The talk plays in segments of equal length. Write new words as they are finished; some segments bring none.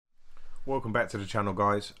Welcome back to the channel,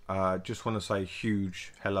 guys. Just want to say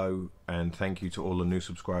huge hello and thank you to all the new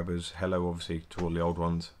subscribers. Hello obviously to all the old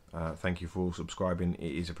ones. Thank you for all subscribing,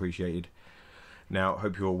 it is appreciated. Now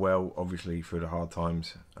hope you're well, obviously through the hard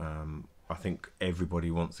times. I think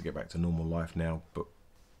everybody wants to get back to normal life now, but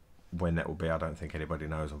when that will be I don't think anybody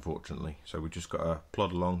knows, unfortunately. So we just got to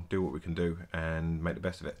plod along, do what we can do and make the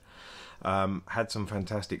best of it. Had some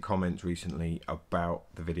fantastic comments recently about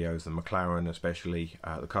the videos, the McLaren especially.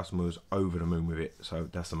 The customer was over the moon with it, so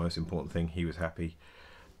that's the most important thing. He was happy.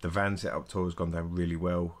 The van setup tour has gone down really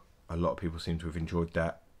well. A lot of people seem to have enjoyed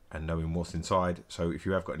that and knowing what's inside. So if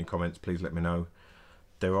you have got any comments, please let me know.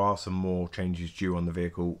 There are some more changes due on the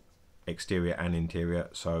vehicle, exterior and interior,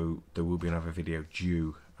 so there will be another video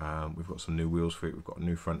due. We've got some new wheels for it, we've got a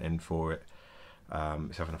new front end for it.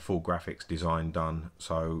 It's having a full graphics design done,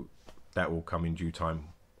 so that will come in due time.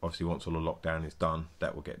 Obviously once all the lockdown is done,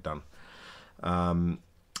 that will get done.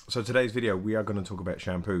 So today's video we are going to talk about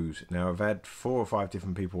shampoos. Now I've had 4 or 5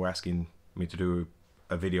 different people asking me to do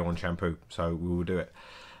a video on shampoo, so we will do it.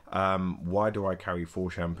 Why do I carry 4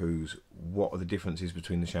 shampoos? What are the differences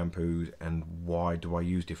between the shampoos and why do I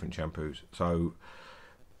use different shampoos? So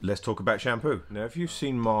let's talk about shampoo. Now if you've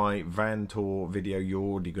seen my van tour video, you're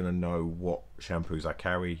already going to know what shampoos I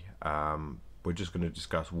carry. We're just going to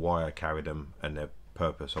discuss why I carry them and their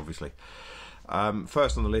purpose, obviously.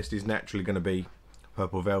 First on the list is naturally going to be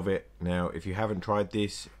Purple Velvet. Now if you haven't tried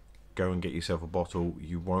this, go and get yourself a bottle,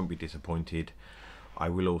 you won't be disappointed. I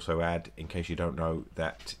will also add, in case you don't know,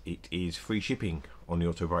 that it is free shipping on the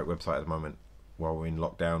Autobrite website at the moment while we're in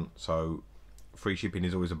lockdown. So free shipping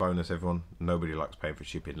is always a bonus, everyone. Nobody likes paying for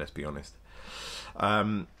shipping, let's be honest.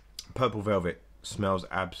 Purple Velvet smells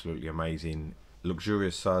absolutely amazing.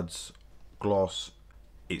 Luxurious suds, gloss,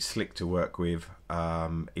 it's slick to work with.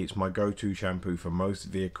 It's my go-to shampoo for most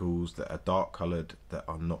vehicles that are dark coloured, that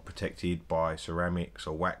are not protected by ceramics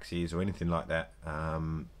or waxes or anything like that.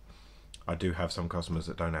 I do have some customers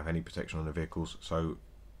that don't have any protection on their vehicles, so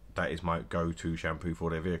that is my go-to shampoo for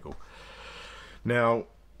their vehicle. Now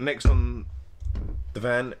next on the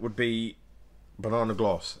van would be Banana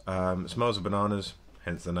Gloss. It smells of bananas,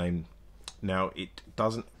 hence the name. Now it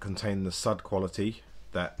doesn't contain the sud quality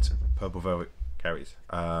that Purple Velvet carries.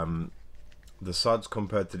 The suds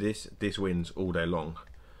compared to this wins all day long.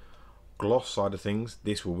 Gloss side of things,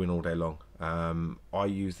 this will win all day long. I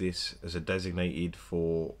use this as a designated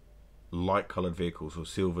for light coloured vehicles, or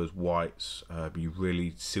silvers, whites, you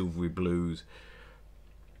really silvery blues,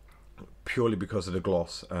 purely because of the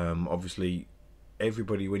gloss. Obviously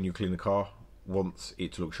everybody, when you clean the car, wants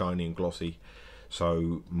it to look shiny and glossy,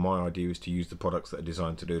 so my idea is to use the products that are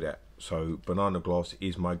designed to do that. So Banana Gloss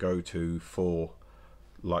is my go-to for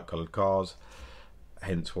light coloured cars,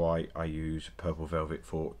 hence why I use Purple Velvet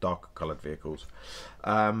for darker coloured vehicles.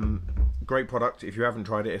 Great product. If you haven't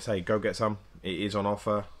tried it, I say go get some, it is on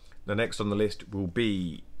offer. The next on the list will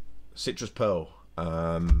be Citrus Pearl,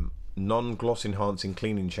 non-gloss enhancing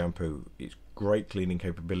cleaning shampoo. It's great cleaning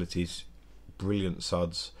capabilities, brilliant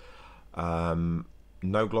suds,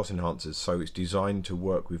 no gloss enhancers, so it's designed to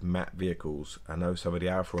work with matte vehicles. I know some of the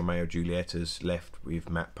Alfa Romeo Giuliettas left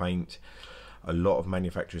with matte paint. A lot of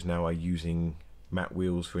manufacturers now are using matte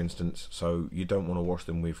wheels, for instance, so you don't want to wash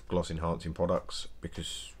them with gloss enhancing products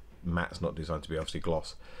because matte's not designed to be obviously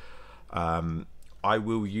gloss. I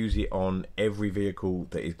will use it on every vehicle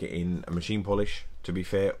that is getting a machine polish, to be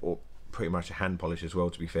fair, or pretty much a hand polish as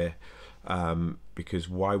well, to be fair, because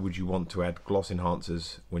why would you want to add gloss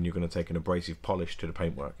enhancers when you're going to take an abrasive polish to the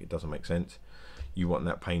paintwork? It doesn't make sense. You want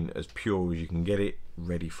that paint as pure as you can get it,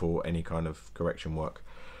 ready for any kind of correction work.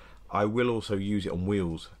 I will also use it on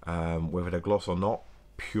wheels, whether they're gloss or not,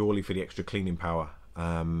 purely for the extra cleaning power.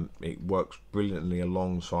 It works brilliantly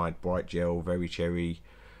alongside Bright Gel, Very Cherry,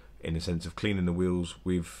 in the sense of cleaning the wheels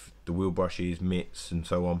with the wheel brushes, mitts and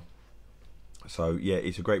so on. So yeah,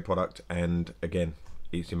 it's a great product, and again,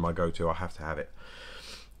 it's in my go-to, I have to have it.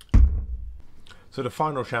 So the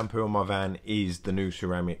final shampoo on my van is the new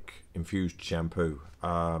ceramic infused shampoo.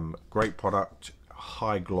 Great product,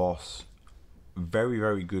 high gloss,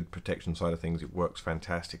 very good protection side of things. It works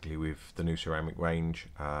fantastically with the new ceramic range.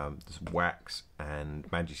 There's wax and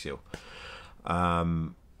Magisil.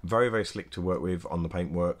 Very slick to work with on the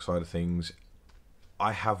paintwork side of things.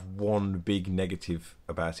 I have one big negative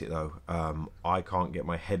about it though. I can't get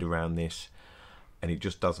my head around this and it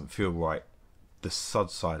just doesn't feel right. The sud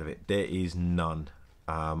side of it, there is none.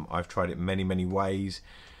 I've tried it many ways.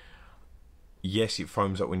 Yes, it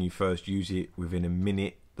foams up when you first use it. Within a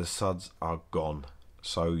minute the suds are gone,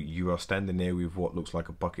 so you are standing there with what looks like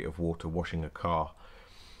a bucket of water washing a car.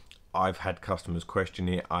 I've had customers question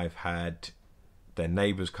it. I've had their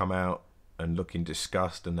neighbours come out and look in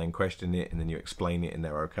disgust and then question it, and then you explain it and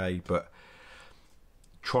they're okay. But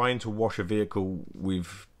trying to wash a vehicle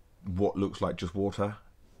with what looks like just water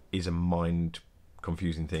is a mind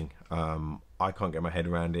confusing thing. I can't get my head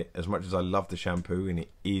around it. As much as I love the shampoo, and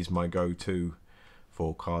it is my go-to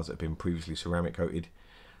for cars that have been previously ceramic coated,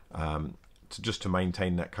 just to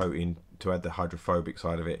maintain that coating, to add the hydrophobic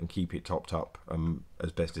side of it and keep it topped up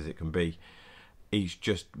as best as it can be, it's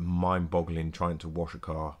just mind-boggling trying to wash a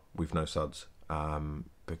car with no suds.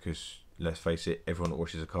 Because let's face it, everyone that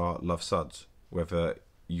washes a car loves suds. Whether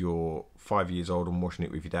you're 5 years old and washing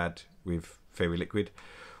it with your dad with fairy liquid,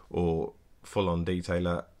 or full-on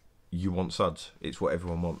detailer, you want suds. It's what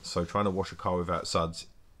everyone wants. So trying to wash a car without suds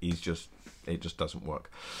is just, it just doesn't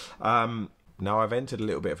work. Now I've entered a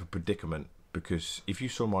little bit of a predicament, because if you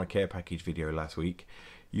saw my care package video last week,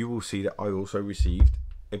 you will see that I also received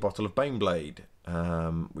a bottle of Bane Blade,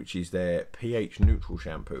 which is their pH neutral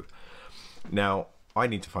shampoo. Now I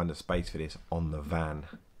need to find a space for this on the van.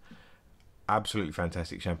 Absolutely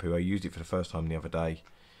fantastic shampoo. I used it for the first time the other day.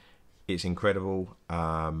 It's incredible.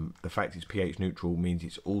 The fact it's pH neutral means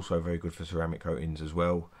it's also very good for ceramic coatings as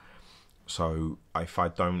well. So if I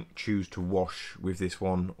don't choose to wash with this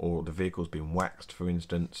one, or the vehicle's been waxed for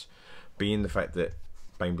instance, being the fact that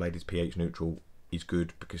Bane Blade is pH neutral is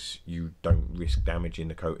good, because you don't risk damaging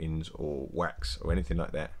the coatings or wax or anything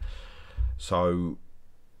like that. So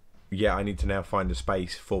yeah, I need to now find a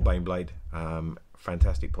space for Bane Blade.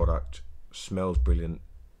 Fantastic product, smells brilliant,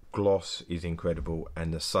 gloss is incredible,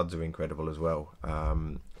 and the suds are incredible as well.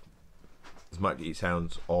 As much as it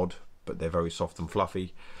sounds odd, but they're very soft and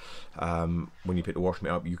fluffy. When you pick the wash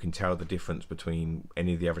mitt up, you can tell the difference between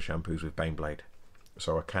any of the other shampoos with Bane Blade.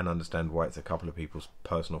 So I can understand why it's a couple of people's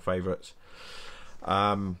personal favourites.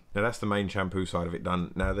 Now that's the main shampoo side of it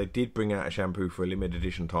done. Now they did bring out a shampoo for a limited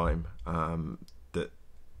edition time that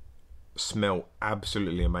smell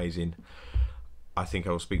absolutely amazing. I think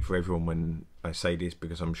I'll speak for everyone when I say this,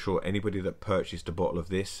 because I'm sure anybody that purchased a bottle of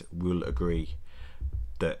this will agree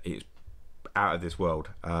that it's out of this world,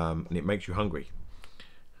 and it makes you hungry.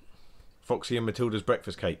 Foxy and Matilda's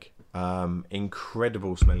breakfast cake,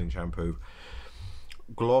 incredible smelling shampoo.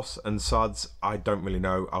 Gloss and suds, I don't really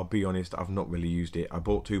know. I'll be honest, I've not really used it. I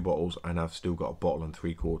bought 2 bottles and I've still got a bottle and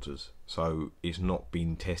 3/4, so it's not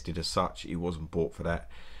been tested as such. It wasn't bought for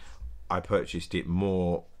that. I purchased it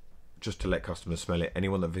more just to let customers smell it.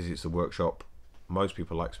 Anyone that visits the workshop, most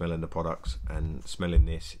people like smelling the products, and smelling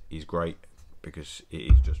this is great because it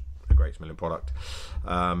is just a great smelling product.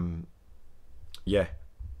 Yeah,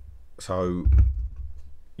 so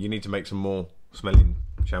you need to make some more smelling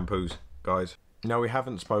shampoos, guys. Now we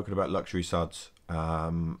haven't spoken about luxury suds,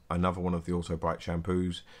 another one of the Auto Bright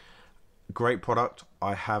shampoos. Great product.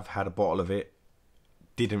 I have had a bottle of it,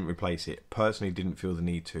 didn't replace it. Personally didn't feel the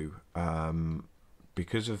need to,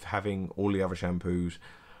 because of having all the other shampoos.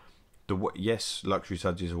 Yes, luxury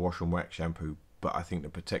suds is a wash and wax shampoo, but I think the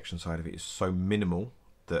protection side of it is so minimal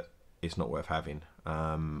that it's not worth having.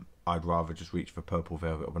 I'd rather just reach for Purple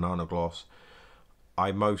Velvet or Banana Gloss.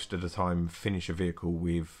 I most of the time finish a vehicle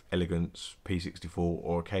with Elegance, P64,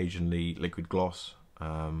 or occasionally Liquid Gloss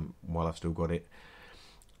while I've still got it.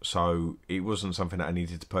 So it wasn't something that I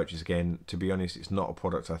needed to purchase again. To be honest, it's not a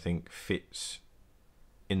product I think fits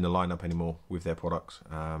in the lineup anymore with their products,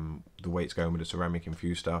 the way it's going with the ceramic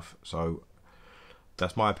infused stuff. So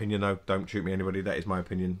that's my opinion though. Don't shoot me anybody, that is my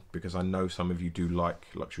opinion, because I know some of you do like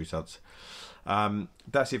luxury suds.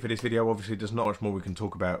 That's it for this video. Obviously there's not much more we can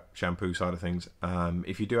talk about shampoo side of things.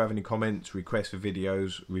 If you do have any comments, requests for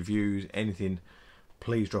videos, reviews, anything,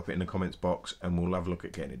 please drop it in the comments box and we'll have a look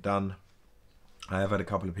at getting it done. I have had a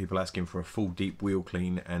couple of people asking for a full deep wheel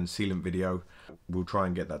clean and sealant video. We'll try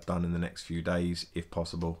and get that done in the next few days if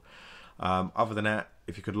possible. Other than that,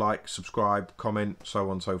 if you could like, subscribe, comment, so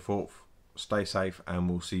on and so forth. Stay safe and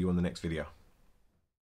we'll see you on the next video.